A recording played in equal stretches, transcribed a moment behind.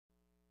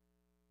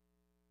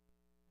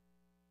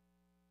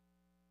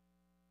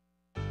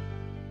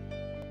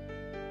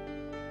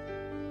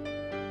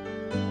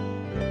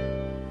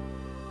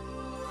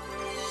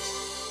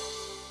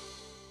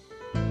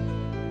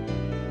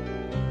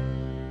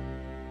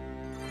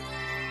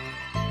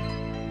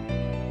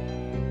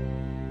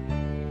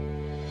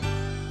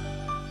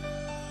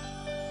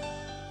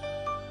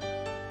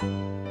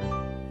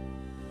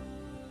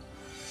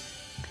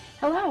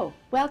Hello,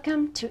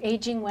 welcome to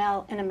Aging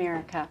Well in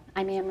America.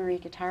 I'm Anne-Marie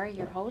Gattari,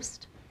 your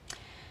host.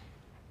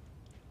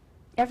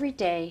 Every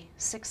day,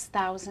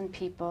 6,000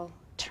 people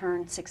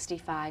turn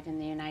 65 in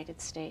the United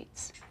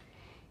States.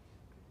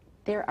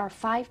 There are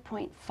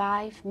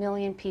 5.5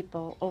 million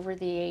people over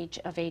the age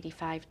of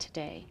 85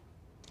 today.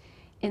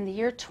 In the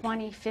year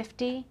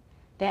 2050,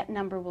 that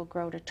number will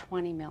grow to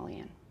 20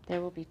 million.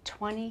 There will be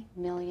 20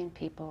 million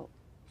people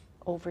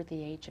over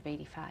the age of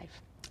 85.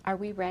 Are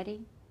we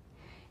ready?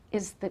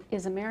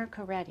 Is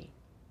America ready?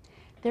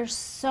 There's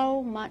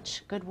so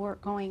much good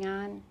work going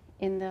on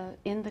in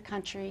the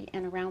country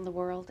and around the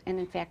world, and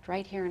in fact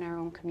right here in our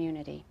own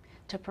community,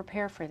 to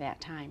prepare for that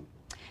time.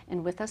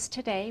 And with us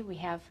today we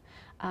have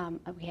a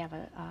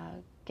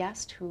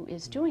guest who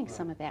is doing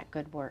some of that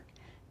good work.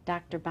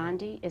 Dr.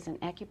 Bande is an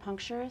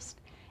acupuncturist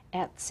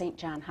at St.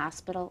 John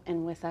Hospital,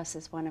 and with us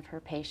is one of her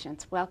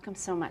patients. Welcome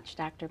so much,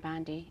 Dr.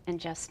 Bande and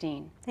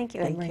Justine. Thank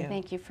you.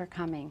 Thank you for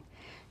coming.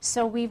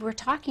 So we were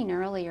talking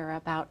earlier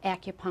about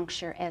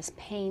acupuncture as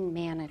pain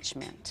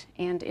management,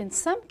 and in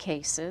some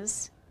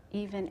cases,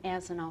 even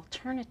as an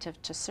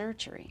alternative to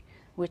surgery,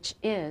 which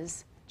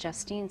is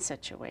Justine's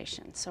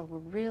situation. So we're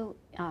real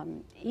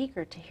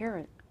eager to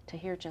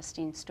hear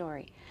Justine's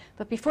story.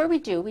 But before we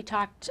do,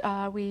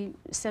 we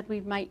said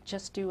we might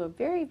just do a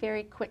very,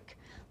 very quick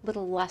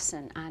little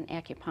lesson on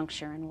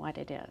acupuncture and what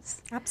it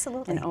is.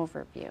 Absolutely. An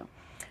overview.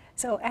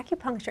 So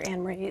acupuncture,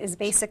 Anne-Marie, is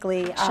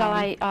basically... Shall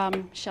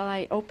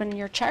I open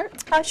your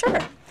chart? Sure.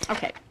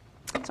 Okay.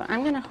 So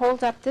I'm going to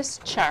hold up this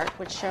chart,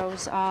 which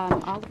shows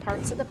all the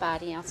parts of the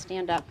body. I'll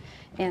stand up,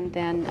 and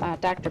then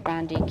Dr.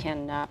 Bande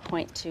can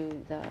point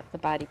to the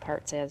body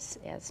parts as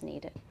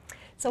needed.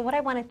 So what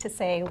I wanted to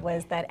say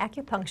was that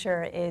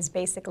acupuncture is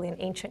basically an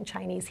ancient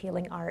Chinese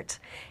healing art.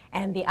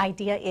 And the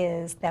idea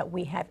is that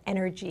we have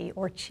energy,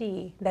 or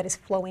qi, that is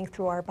flowing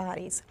through our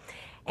bodies.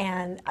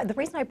 And the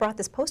reason I brought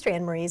this poster,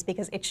 Anne-Marie, is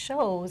because it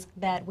shows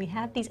that we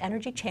have these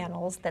energy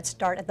channels that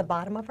start at the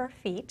bottom of our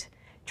feet,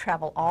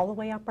 travel all the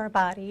way up our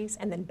bodies,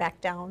 and then back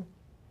down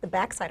the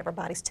backside of our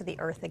bodies to the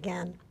earth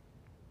again.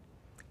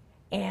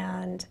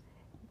 And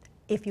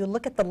if you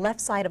look at the left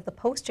side of the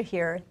poster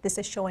here, this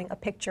is showing a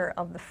picture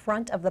of the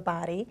front of the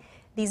body.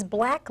 These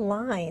black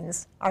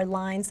lines are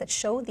lines that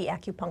show the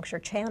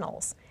acupuncture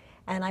channels.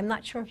 And I'm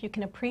not sure if you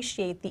can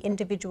appreciate the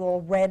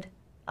individual red,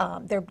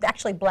 they're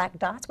actually black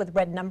dots with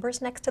red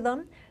numbers next to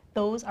them.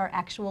 Those are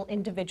actual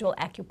individual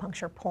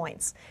acupuncture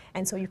points.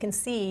 And so you can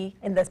see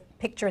in the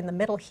picture in the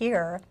middle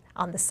here,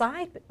 on the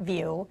side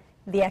view,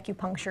 the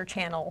acupuncture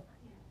channel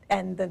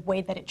and the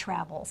way that it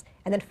travels.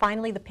 And then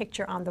finally, the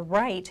picture on the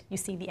right, you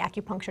see the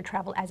acupuncture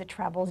travel as it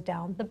travels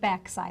down the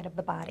back side of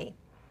the body.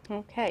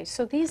 Okay,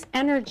 so these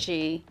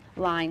energy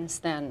lines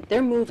then,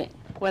 they're moving,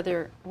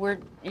 whether we're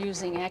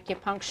using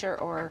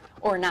acupuncture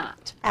or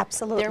not.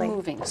 Absolutely. They're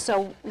moving.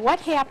 So what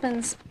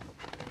happens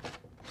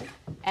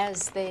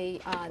as they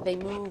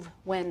move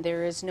when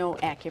there is no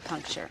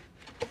acupuncture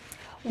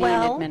being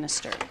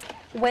administered?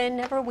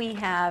 Whenever we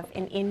have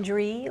an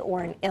injury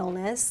or an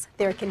illness,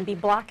 there can be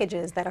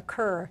blockages that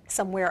occur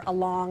somewhere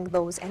along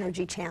those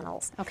energy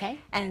channels. Okay.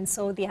 And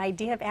so the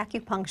idea of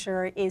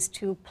acupuncture is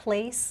to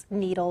place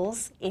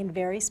needles in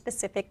very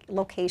specific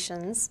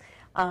locations,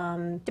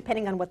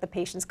 depending on what the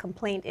patient's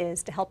complaint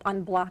is, to help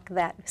unblock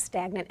that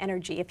stagnant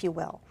energy, if you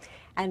will.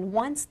 And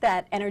once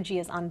that energy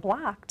is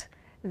unblocked,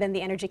 then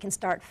the energy can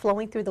start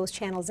flowing through those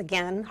channels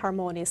again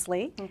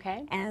harmoniously.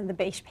 Okay. And the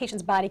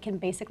patient's body can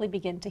basically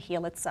begin to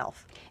heal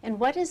itself. And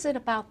what is it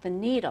about the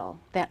needle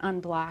that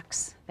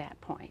unblocks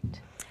that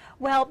point?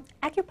 Well,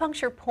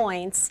 acupuncture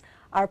points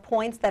are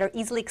points that are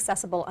easily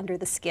accessible under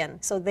the skin.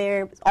 So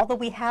although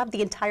we have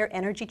the entire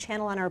energy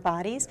channel on our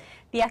bodies,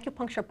 the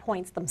acupuncture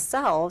points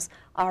themselves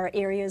are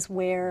areas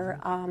where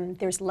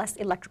there's less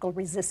electrical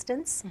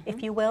resistance,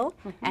 if you will,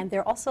 and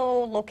they're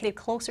also located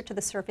closer to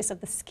the surface of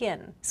the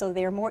skin, so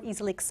they're more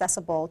easily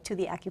accessible to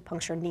the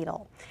acupuncture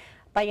needle.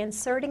 By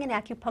inserting an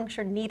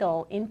acupuncture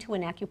needle into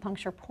an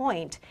acupuncture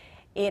point,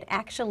 it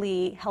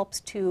actually helps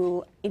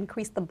to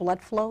increase the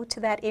blood flow to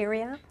that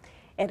area.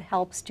 It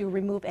helps to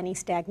remove any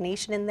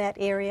stagnation in that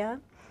area,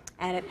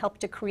 and it helps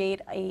to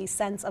create a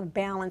sense of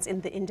balance in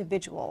the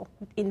individual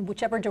in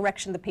whichever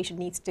direction the patient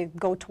needs to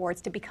go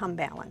towards to become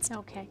balanced.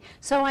 Okay.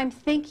 So I'm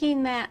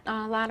thinking that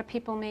a lot of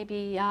people may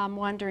be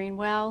wondering,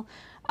 well,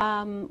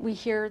 we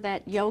hear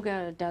that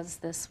yoga does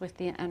this with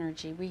the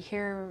energy. We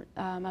hear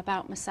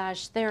about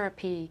massage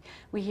therapy.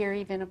 We hear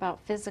even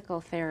about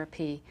physical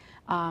therapy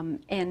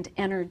and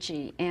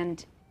energy.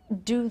 And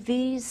do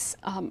these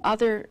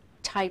other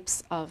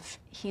types of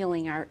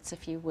healing arts,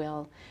 if you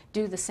will,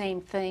 do the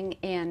same thing,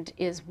 and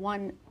is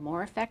one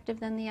more effective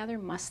than the other?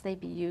 Must they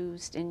be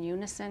used in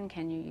unison?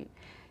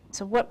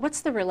 So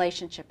what's the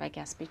relationship, I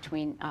guess,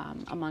 between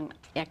among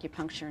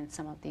acupuncture and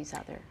some of these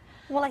other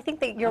Well, I think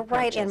that you're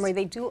approaches? right, Anne-Marie.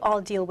 They do all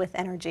deal with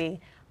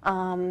energy.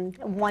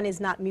 One is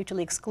not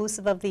mutually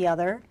exclusive of the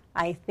other.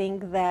 I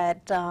think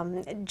that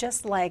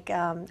just like,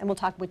 and we'll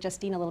talk with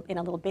Justine in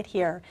a little bit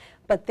here,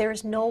 but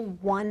there's no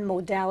one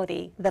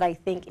modality that I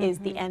think is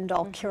the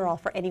end-all, cure-all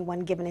for any one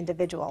given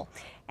individual.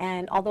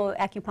 And although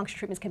acupuncture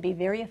treatments can be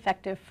very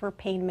effective for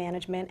pain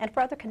management and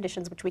for other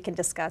conditions, which we can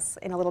discuss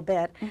in a little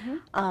bit,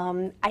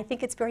 I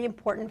think it's very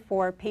important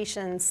for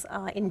patients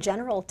in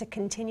general to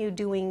continue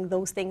doing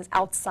those things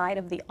outside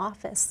of the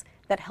office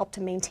that help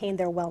to maintain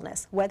their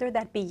wellness, whether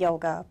that be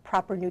yoga,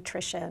 proper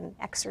nutrition,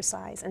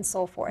 exercise, and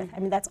so forth. I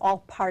mean, that's all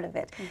part of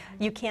it.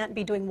 You can't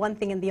be doing one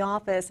thing in the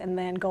office and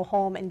then go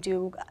home and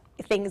do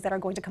things that are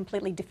going to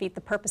completely defeat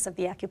the purpose of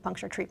the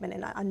acupuncture treatment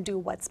and undo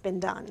what's been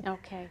done.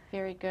 Okay,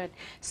 very good.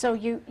 So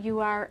you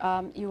are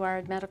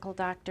a medical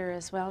doctor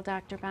as well,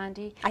 Dr.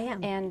 Bande? I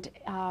am. And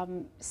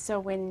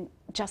so when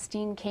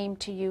Justine came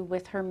to you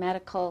with her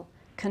medical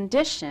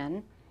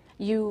condition,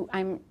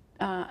 I'm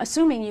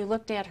assuming you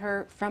looked at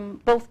her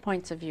from both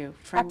points of view,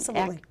 from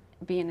Absolutely.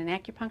 Being an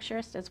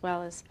acupuncturist as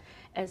well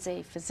as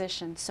a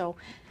physician. So,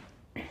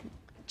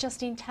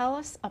 Justine, tell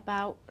us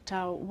about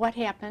what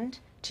happened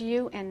to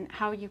you and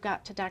how you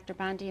got to Dr.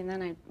 Bande, and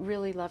then I'd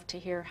really love to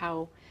hear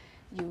how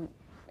you,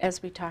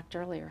 as we talked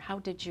earlier, how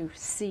did you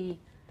see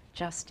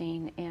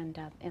Justine and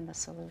the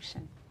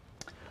solution?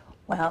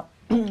 Well,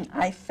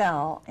 I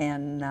fell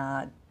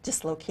and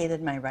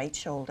dislocated my right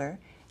shoulder,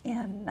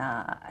 and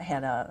I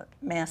had a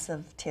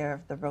massive tear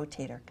of the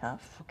rotator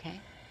cuff. Okay.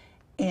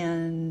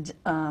 And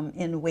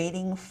in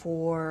waiting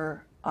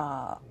for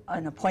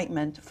an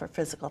appointment for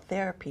physical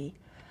therapy,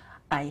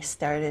 I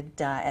started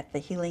at the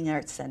Healing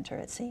Arts Center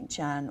at St.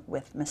 John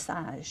with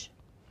massage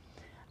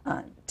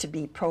to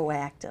be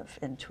proactive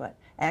into it.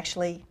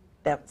 Actually,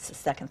 that was the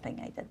second thing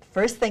I did. The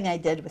first thing I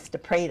did was to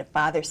pray to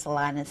Father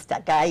Solanus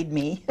to guide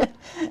me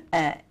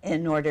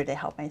in order to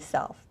help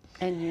myself.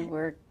 And you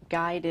were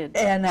guided.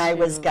 And I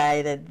was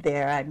guided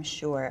there, I'm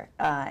sure.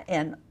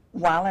 And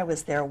while I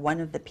was there,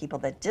 one of the people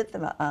that did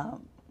the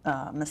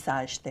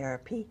massage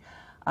therapy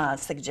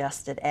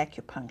suggested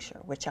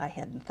acupuncture, which I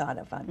hadn't thought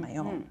of on my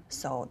own.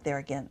 So there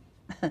again,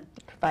 the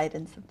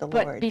providence of the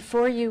Lord. But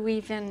before you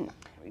even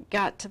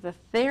got to the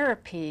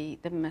therapy,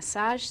 the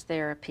massage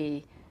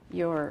therapy,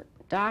 your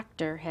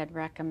doctor had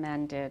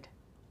recommended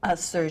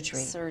surgery.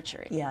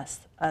 Surgery.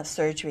 Yes,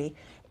 surgery.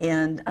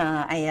 And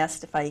I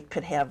asked if I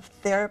could have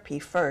therapy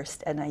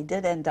first, and I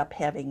did end up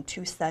having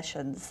 2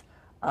 sessions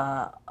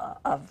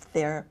of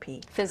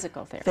therapy.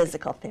 Physical therapy.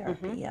 Physical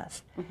therapy,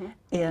 yes.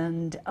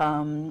 And,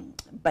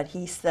 but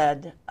he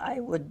said I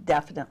would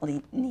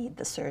definitely need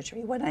the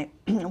surgery. When I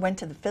went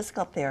to the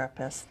physical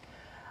therapist,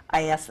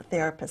 I asked the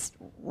therapist,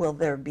 will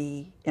there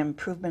be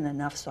improvement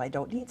enough so I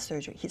don't need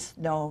surgery? He said,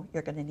 no,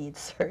 you're going to need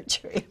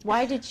surgery.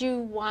 Why did you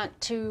want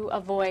to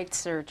avoid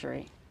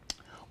surgery?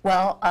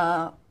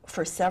 Well,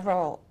 for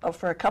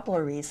a couple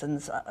of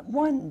reasons.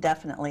 One,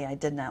 definitely, I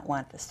did not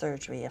want the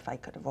surgery if I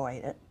could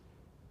avoid it.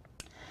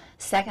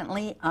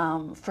 Secondly,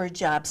 for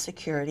job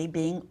security,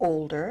 being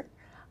older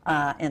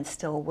and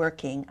still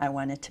working, I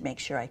wanted to make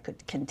sure I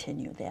could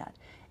continue that.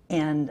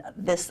 And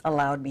this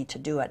allowed me to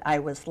do it. I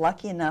was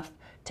lucky enough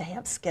to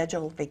have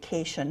scheduled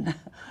vacation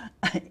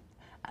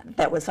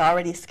that was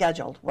already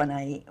scheduled when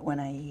I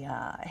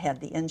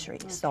had the injury.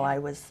 Okay. So I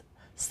was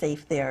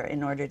safe there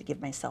in order to give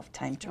myself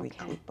time to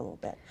recoup a little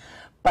bit.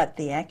 But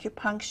the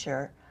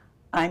acupuncture,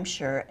 I'm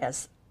sure,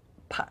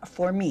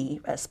 for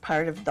me, as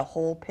part of the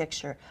whole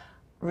picture,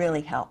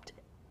 really helped.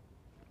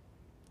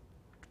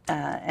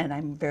 And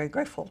I'm very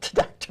grateful to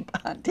Dr.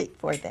 Bande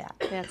for that.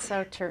 That's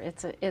so true.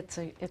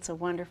 It's a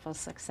wonderful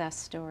success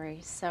story.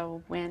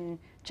 So when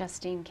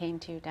Justine came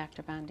to you,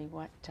 Dr. Bande,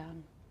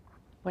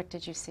 what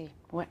did you see?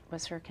 What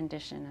was her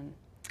condition? And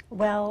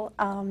well,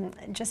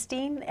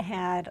 Justine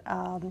had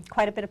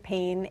quite a bit of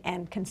pain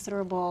and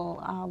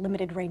considerable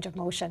limited range of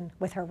motion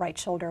with her right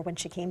shoulder when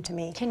she came to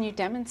me. Can you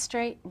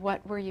demonstrate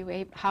what were you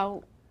able?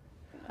 How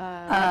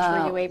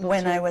much were you able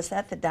when to? I was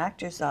at the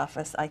doctor's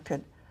office,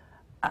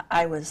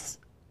 I was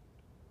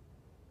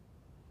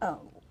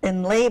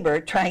in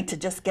labor trying to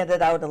just get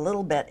it out a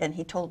little bit, and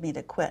he told me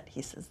to quit.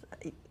 He says,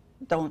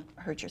 don't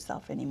hurt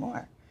yourself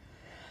anymore.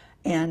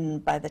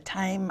 And by the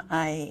time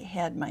I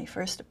had my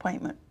first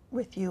appointment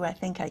with you, I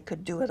think I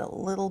could do it a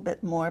little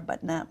bit more,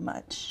 but not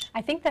much.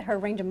 I think that her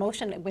range of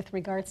motion with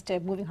regards to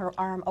moving her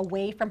arm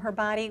away from her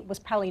body was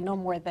probably no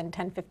more than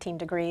 10-15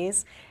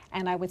 degrees.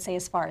 And I would say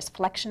as far as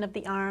flexion of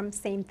the arm,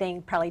 same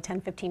thing, probably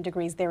 10-15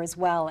 degrees there as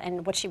well.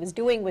 And what she was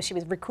doing was she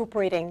was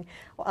recruiting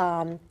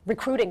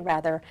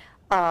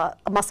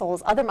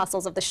muscles, other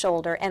muscles of the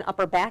shoulder and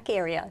upper back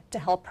area to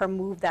help her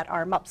move that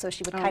arm up. So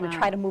she would kind of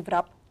try to move it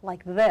up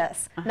like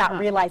this, not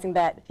realizing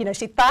that, you know,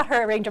 she thought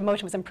her range of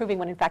motion was improving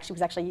when in fact she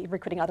was actually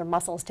recruiting other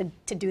muscles to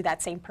do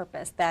that same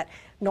purpose that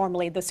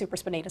normally the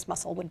supraspinatus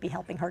muscle would be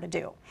helping her to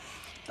do.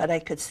 But I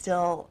could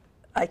still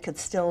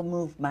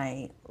move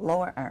my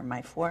lower arm,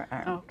 my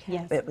forearm. Okay.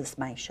 Yes. It was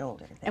my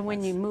shoulder. And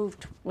when you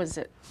moved, was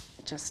it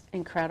just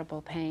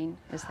incredible pain?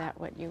 Is that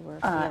what you were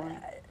feeling?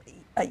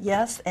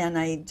 Yes, and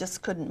I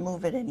just couldn't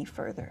move it any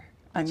further.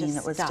 I mean,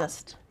 it was stopped.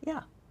 just,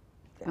 yeah,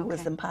 it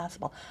was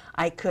impossible.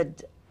 I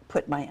could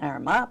put my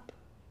arm up,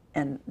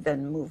 and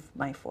then move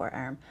my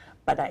forearm,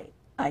 but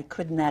I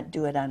could not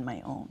do it on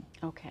my own.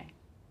 Okay.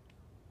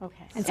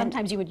 Okay. And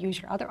sometimes you would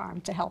use your other arm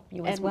to help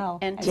you as well.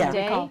 And as I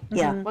today, recall.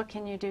 Yeah. what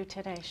can you do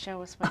today?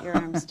 Show us what your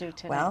arms do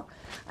today. Well,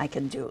 I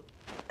can do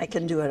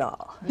it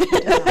all.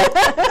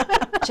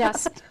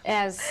 Just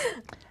as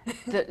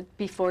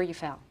before you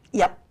fell.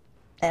 Yep,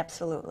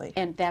 absolutely.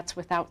 And that's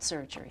without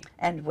surgery.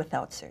 And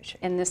without surgery.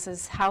 And this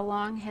is, how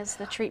long has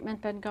the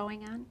treatment been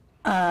going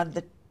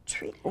on?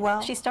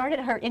 She started,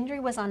 her injury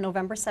was on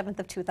November 7th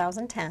of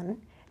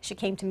 2010. She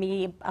came to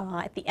me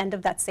at the end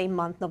of that same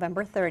month,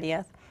 November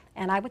 30th.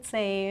 And I would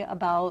say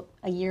about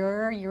a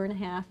year and a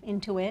half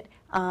into it,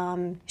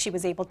 she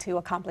was able to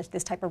accomplish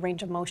this type of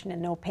range of motion and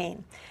no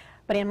pain.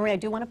 But Anne Marie, I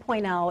do want to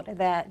point out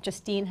that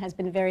Justine has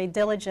been very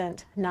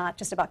diligent, not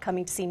just about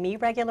coming to see me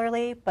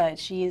regularly, but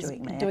she's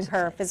doing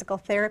her physical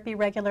therapy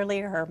regularly,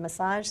 her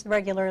massage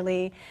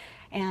regularly.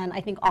 And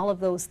I think all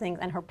of those things,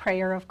 and her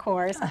prayer, of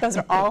course, those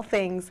are all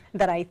things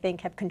that I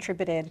think have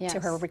contributed to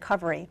her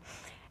recovery.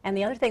 And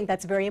the other thing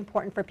that's very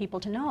important for people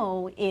to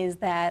know is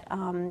that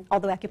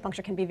although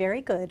acupuncture can be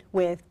very good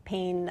with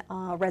pain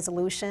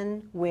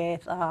resolution,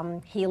 with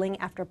healing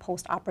after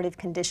post-operative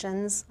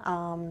conditions,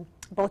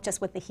 both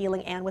just with the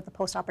healing and with the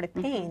post-operative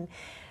pain,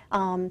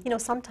 you know,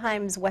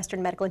 sometimes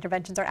Western medical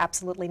interventions are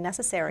absolutely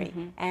necessary,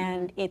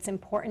 and it's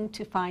important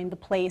to find the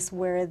place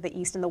where the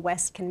East and the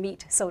West can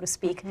meet, so to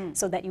speak,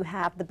 so that you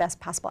have the best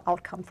possible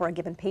outcome for a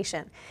given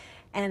patient.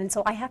 And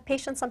so I have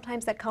patients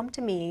sometimes that come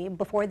to me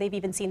before they've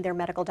even seen their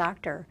medical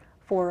doctor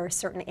for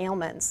certain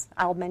ailments.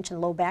 I'll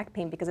mention low back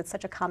pain because it's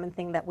such a common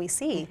thing that we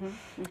see.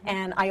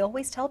 And I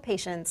always tell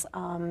patients,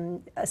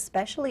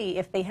 especially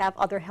if they have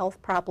other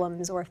health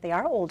problems or if they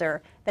are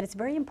older, that it's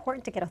very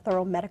important to get a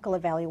thorough medical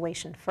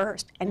evaluation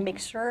first and make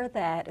sure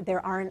that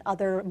there aren't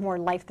other more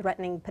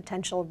life-threatening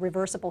potential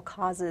reversible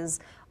causes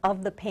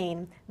of the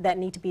pain that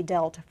need to be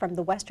dealt from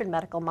the Western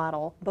medical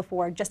model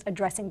before just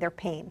addressing their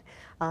pain.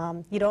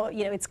 You know,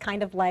 it's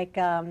kind of like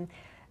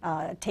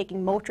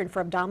taking Motrin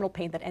for abdominal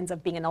pain that ends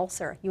up being an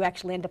ulcer. You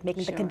actually end up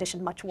making the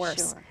condition much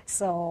worse.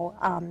 So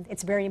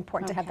it's very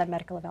important to have that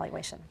medical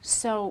evaluation.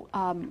 So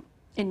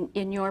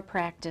in your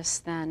practice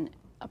then,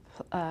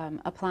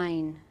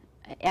 applying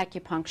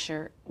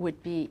acupuncture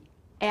would be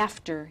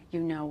after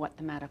you know what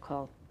the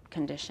medical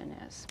condition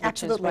is,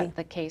 which is what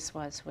the case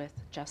was with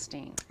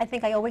Justine. I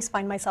think I always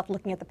find myself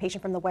looking at the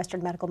patient from the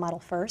Western medical model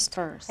first.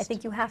 I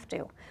think you have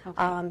to.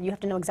 You have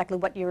to know exactly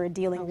what you're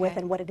dealing with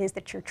and what it is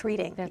that you're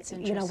treating. That's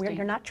interesting. You know,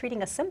 you're not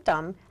treating a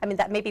symptom. I mean,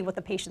 that may be what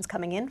the patient's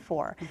coming in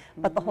for,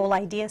 but the whole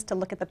idea is to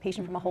look at the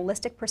patient from a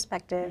holistic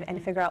perspective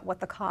and figure out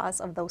what the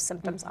cause of those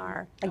symptoms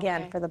are,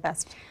 again, for the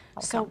best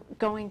outcome. So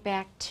going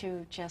back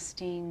to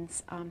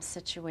Justine's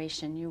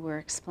situation, you were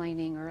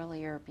explaining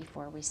earlier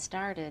before we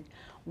started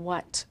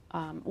what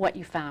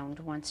you found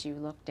once you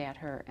looked at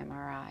her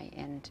MRI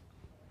and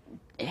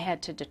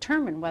had to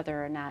determine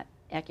whether or not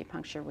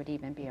acupuncture would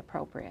even be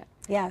appropriate.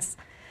 Yes.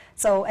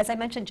 So as I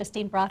mentioned,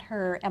 Justine brought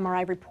her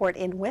MRI report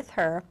in with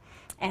her,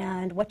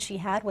 and what she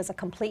had was a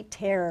complete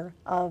tear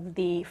of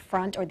the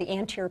front or the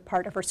anterior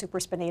part of her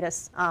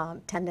supraspinatus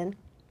tendon.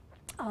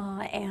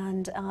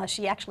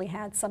 She actually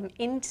had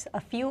a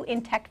few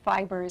intact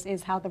fibers,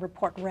 is how the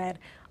report read,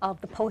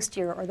 of the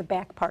posterior or the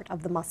back part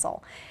of the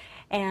muscle.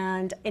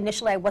 And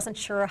initially I wasn't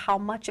sure how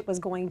much it was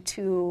going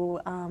to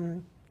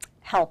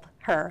help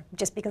her,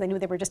 just because I knew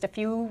there were just a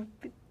few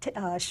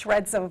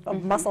shreds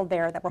of muscle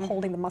there that were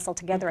holding the muscle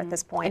together at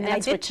this point. And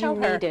that's what you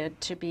needed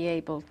to be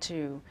able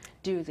to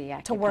do the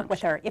acupuncture. To work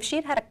with her. If she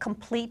had had a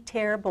complete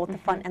tear, both the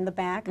front and the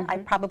back, I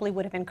probably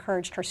would have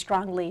encouraged her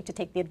strongly to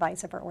take the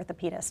advice of her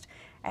orthopedist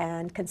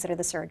and consider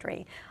the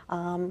surgery.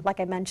 Like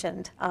I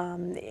mentioned,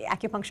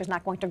 acupuncture is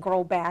not going to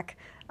grow back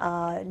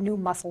new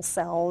muscle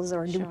cells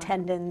or new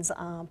tendons,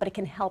 but it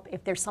can help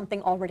if there's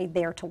something already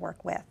there to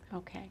work with.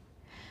 Okay.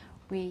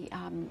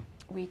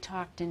 We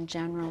talked in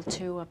general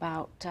too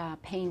about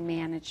pain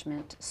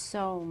management.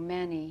 So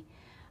many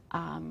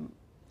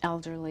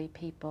elderly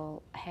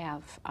people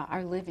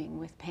are living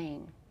with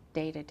pain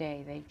day to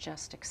day. They've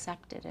just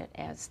accepted it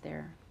as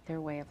their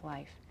way of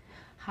life.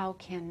 How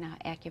can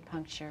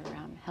acupuncture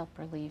help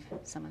relieve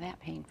some of that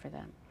pain for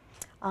them?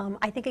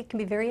 I think it can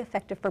be very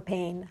effective for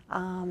pain.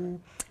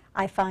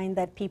 I find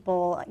that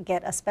people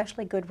get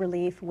especially good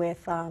relief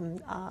with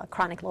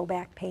chronic low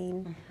back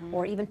pain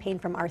or even pain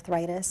from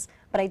arthritis.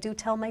 But I do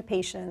tell my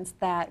patients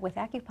that with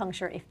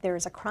acupuncture, if there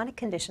is a chronic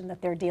condition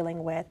that they're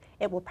dealing with,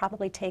 it will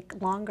probably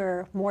take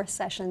longer, more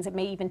sessions. It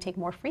may even take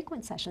more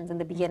frequent sessions in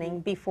the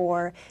beginning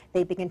before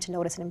they begin to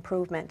notice an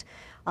improvement.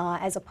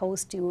 As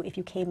opposed to if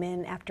you came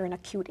in after an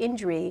acute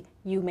injury,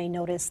 you may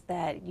notice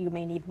that you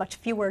may need much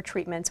fewer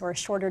treatments or a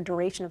shorter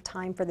duration of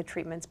time for the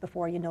treatments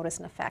before you notice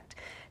an effect.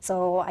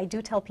 So I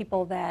do tell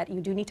people that you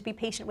do need to be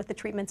patient with the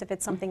treatments if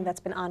it's something that's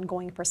been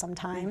ongoing for some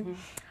time.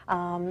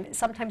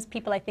 Sometimes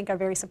people, I think, are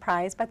very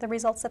surprised by the results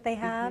results that they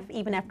have,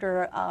 even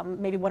after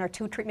maybe 1 or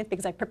 2 treatments,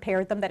 because I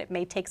prepared them that it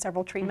may take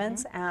several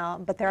treatments.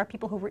 But there are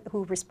people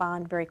who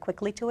respond very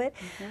quickly to it.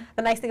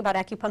 The nice thing about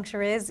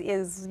acupuncture is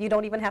you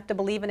don't even have to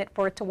believe in it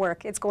for it to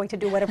work. It's going to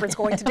do whatever it's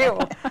going to do.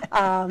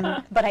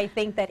 But I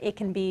think that it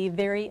can be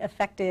very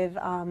effective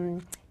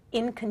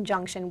in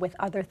conjunction with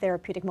other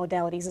therapeutic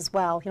modalities as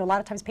well. You know, a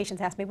lot of times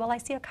patients ask me, well, I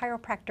see a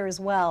chiropractor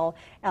as well.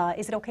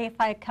 Is it okay if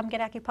I come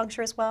get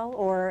acupuncture as well?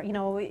 Or, you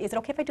know, is it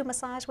okay if I do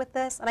massage with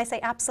this? And I say,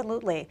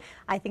 absolutely.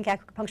 I think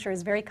acupuncture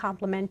is very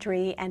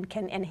complementary and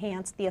can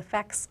enhance the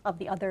effects of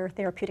the other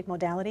therapeutic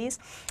modalities.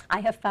 I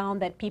have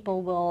found that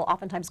people will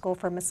oftentimes go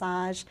for a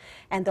massage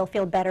and they'll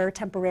feel better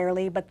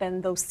temporarily, but then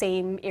those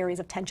same areas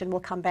of tension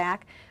will come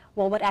back.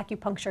 Well, what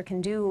acupuncture can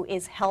do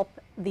is help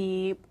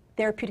the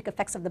therapeutic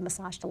effects of the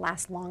massage to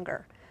last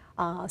longer.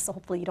 So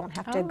hopefully you don't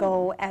have to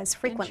go as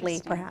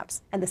frequently,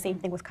 perhaps. And the same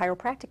thing with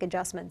chiropractic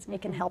adjustments.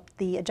 It can help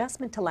the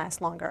adjustment to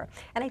last longer.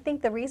 And I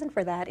think the reason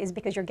for that is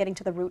because you're getting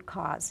to the root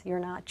cause. You're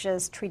not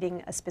just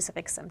treating a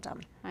specific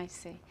symptom. I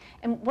see.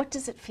 And what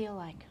does it feel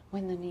like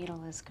when the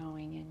needle is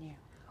going in you?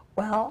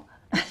 Well,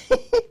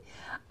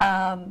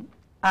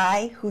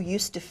 I, who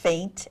used to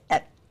faint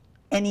at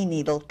any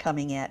needle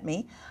coming at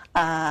me,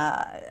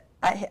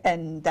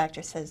 and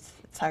doctor says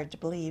it's hard to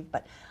believe,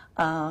 but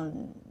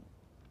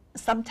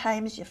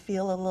sometimes you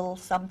feel a little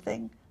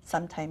something,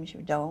 sometimes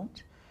you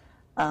don't.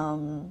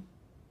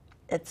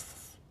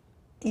 It's,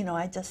 you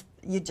know,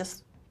 you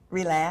just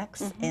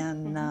relax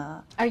and...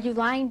 Are you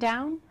lying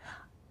down?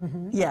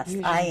 Yes,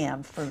 Usually. I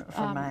am for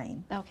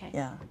mine. Okay.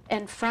 Yeah.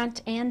 And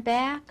front and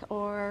back,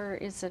 or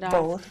is it off?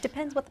 Both.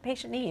 Depends what the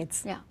patient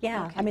needs. Yeah.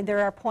 Yeah. Okay. I mean, there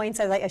are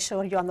points, as I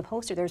showed you on the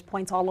poster, there's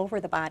points all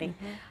over the body.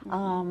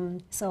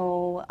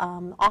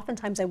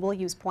 Oftentimes I will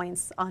use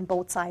points on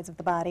both sides of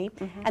the body.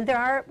 And there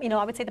are, you know,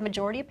 I would say the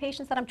majority of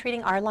patients that I'm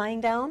treating are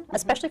lying down,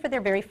 especially for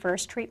their very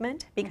first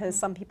treatment, because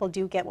some people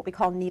do get what we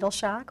call needle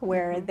shock,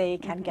 where they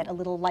can get a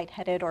little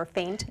lightheaded or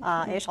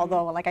faint-ish,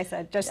 although, like I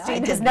said,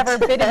 Justine has never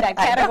been in that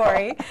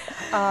category.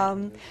 What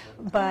was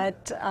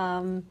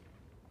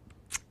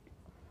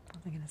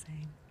I going to say?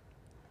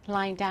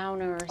 Lying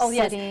down or Oh,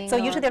 yes. sitting? So or...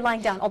 usually they're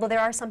lying down, although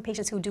there are some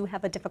patients who do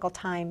have a difficult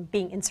time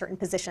being in certain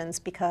positions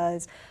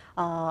because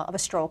of a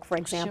stroke, for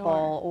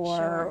example,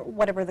 or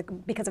whatever,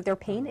 because of their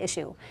pain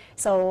issue.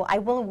 So I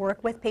will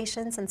work with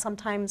patients, and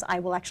sometimes I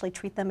will actually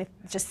treat them if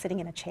just sitting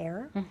in a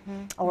chair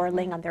or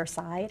laying on their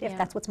side, if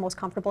that's what's most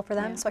comfortable for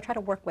them. So I try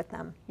to work with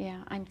them.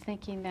 Yeah, I'm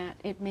thinking that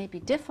it may be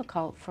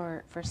difficult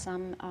for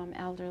some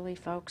elderly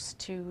folks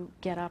to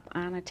get up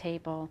on a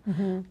table,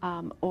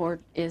 or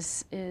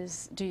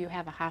do you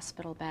have a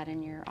hospital bed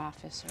in your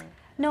office? Or?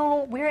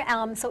 No, we're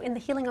so in the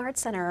Healing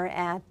Arts Center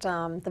at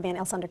the Van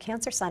Alsander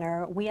Cancer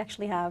Center, we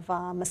actually have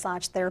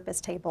massage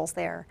therapist tables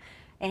there.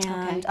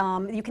 And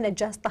you can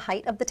adjust the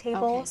height of the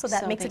table, so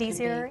that makes it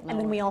easier. And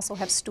then we also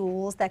have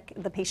stools that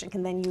the patient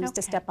can then use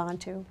to step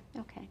onto.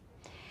 Okay.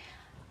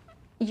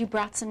 You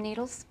brought some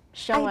needles?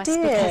 Show us,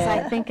 did. because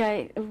I think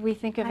we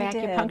think of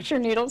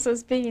acupuncture needles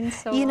as being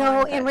so. You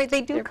know, and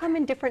they do come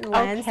in different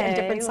lengths and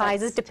different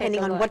sizes,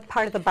 depending on what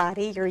part of the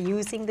body you're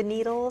using the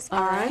needles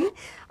on.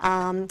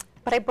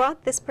 But I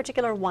brought this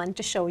particular one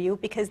to show you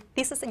because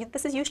this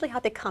is usually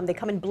how they come. They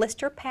come in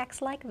blister packs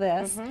like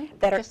this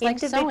that are just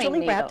like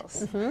individually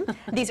wrapped. needles.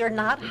 These are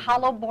not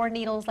hollow bore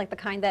needles like the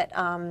kind that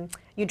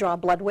you draw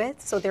blood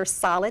with. So they're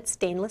solid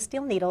stainless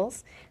steel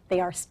needles. They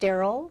are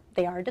sterile,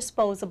 they are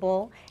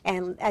disposable,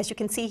 and as you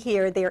can see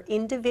here, they are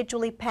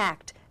individually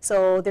packed.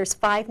 So there's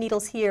 5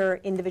 needles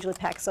here individually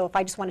packed. So if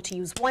I just wanted to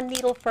use one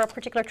needle for a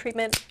particular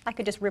treatment, I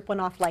could just rip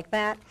one off like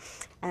that.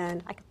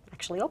 And I could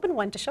actually open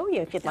one to show you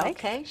if you'd like.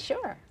 Okay,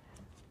 sure.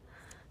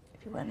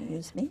 If you want to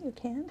use me, you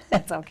can.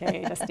 That's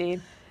okay,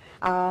 Justine.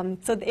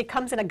 So it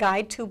comes in a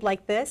guide tube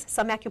like this.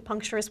 Some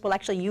acupuncturists will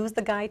actually use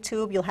the guide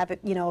tube. You'll have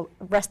it, you know,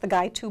 rest the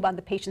guide tube on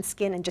the patient's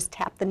skin and just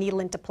tap the needle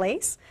into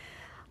place.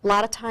 A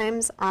lot of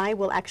times I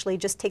will actually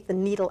just take the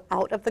needle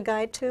out of the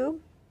guide tube.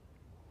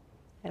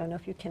 I don't know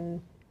if you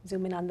can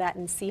zoom in on that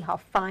and see how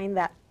fine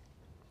that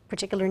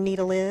particular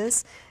needle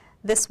is.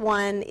 This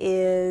one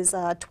is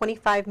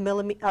 0.25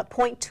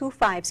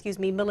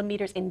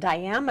 millimeters in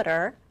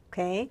diameter,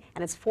 okay,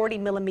 and it's 40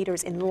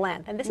 millimeters in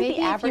length. And this is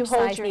the average size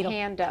needle. Maybe if you hold your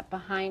hand up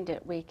behind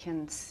it, we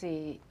can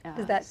see.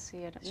 Does that see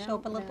it? show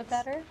up a little bit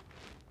better?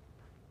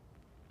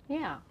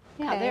 Yeah,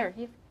 Okay. there.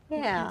 You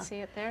can see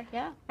it there,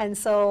 yeah. And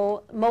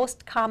so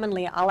most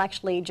commonly, I'll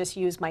actually just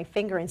use my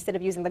finger. Instead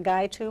of using the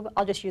guide tube,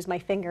 I'll just use my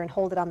finger and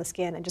hold it on the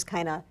skin and just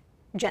kind of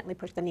gently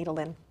push the needle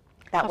in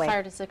that way. How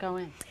far does it go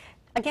in?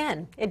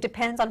 Again, it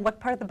depends on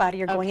what part of the body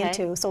you're going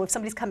into. So if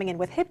somebody's coming in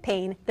with hip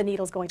pain, the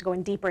needle's going to go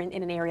in deeper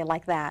in an area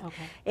like that.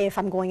 If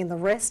I'm going in the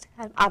wrist,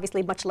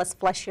 obviously much less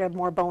flesh here,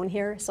 more bone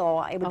here,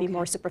 so it would be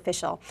more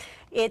superficial.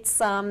 It's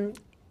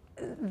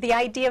the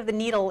idea of the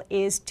needle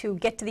is to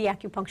get to the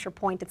acupuncture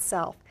point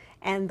itself.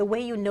 And the way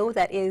you know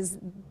that is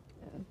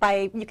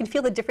you can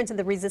feel the difference in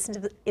the resistance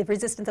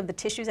of the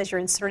tissues as you're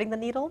inserting the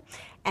needle,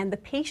 and the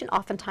patient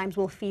oftentimes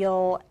will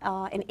feel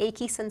an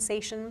achy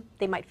sensation.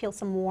 They might feel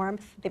some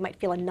warmth. They might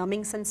feel a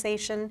numbing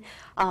sensation,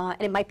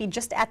 and it might be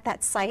just at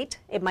that site.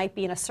 It might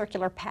be in a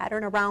circular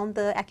pattern around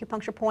the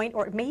acupuncture point,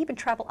 or it may even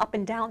travel up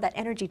and down that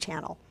energy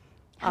channel.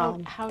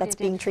 How that's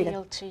did being it treated.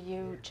 feel to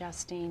you,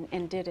 Justine?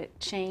 And did it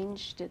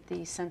change? Did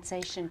the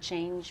sensation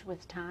change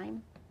with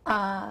time?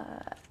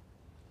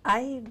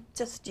 I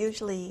just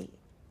usually,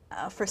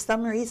 for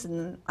some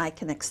reason, I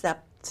can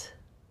accept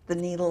the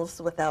needles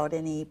without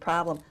any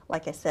problem.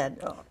 Like I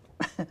said,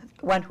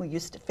 one who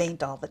used to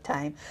faint all the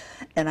time,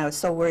 and I was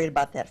so worried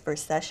about that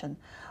first session.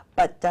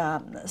 But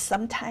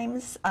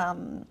sometimes,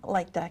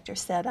 like Doctor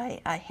said,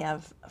 I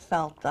have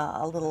felt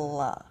a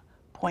little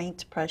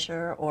point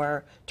pressure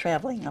or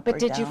traveling up or down.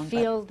 But did you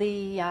feel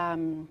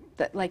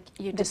like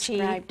you The chi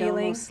described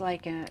feeling? almost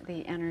like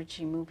the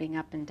energy moving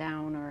up and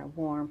down, or a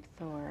warmth,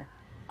 or?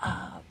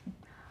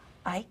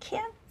 I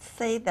can't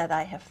say that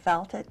I have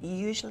felt it.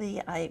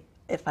 Usually,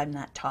 if I'm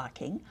not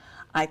talking,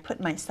 I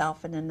put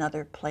myself in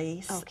another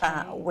place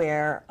Okay.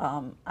 where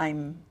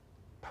I'm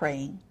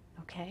praying,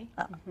 Okay.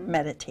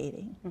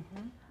 meditating,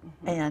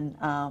 and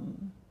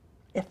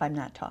if I'm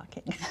not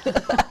talking.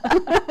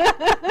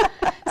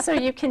 So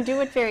you can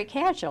do it very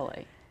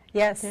casually.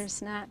 Yes.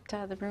 There's not,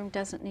 the room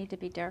doesn't need to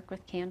be dark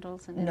with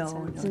candles and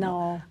No, incense.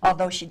 No.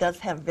 Although she does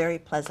have very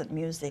pleasant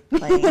music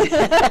playing,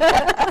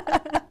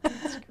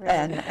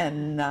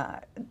 and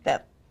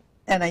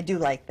I do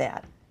like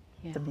that,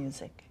 Yeah. the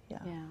music. Yeah.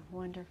 Yeah,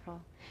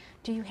 wonderful.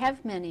 Do you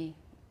have many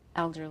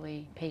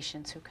elderly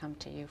patients who come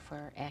to you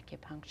for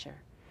acupuncture?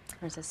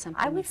 Or is it something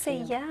I you would say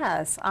feel?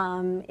 yes.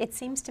 It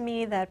seems to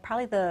me that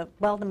probably the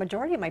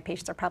majority of my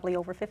patients are probably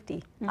over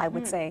 50, I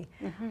would say.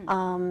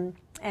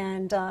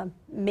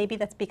 Maybe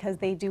that's because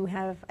they do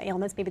have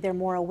ailments. Maybe they're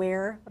more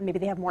aware. Maybe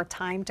they have more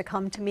time to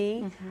come to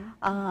me.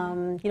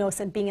 You know,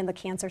 since being in the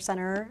cancer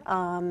center,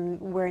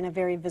 we're in a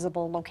very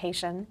visible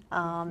location.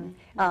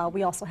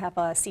 We also have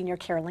a senior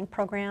care link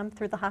program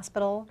through the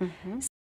hospital.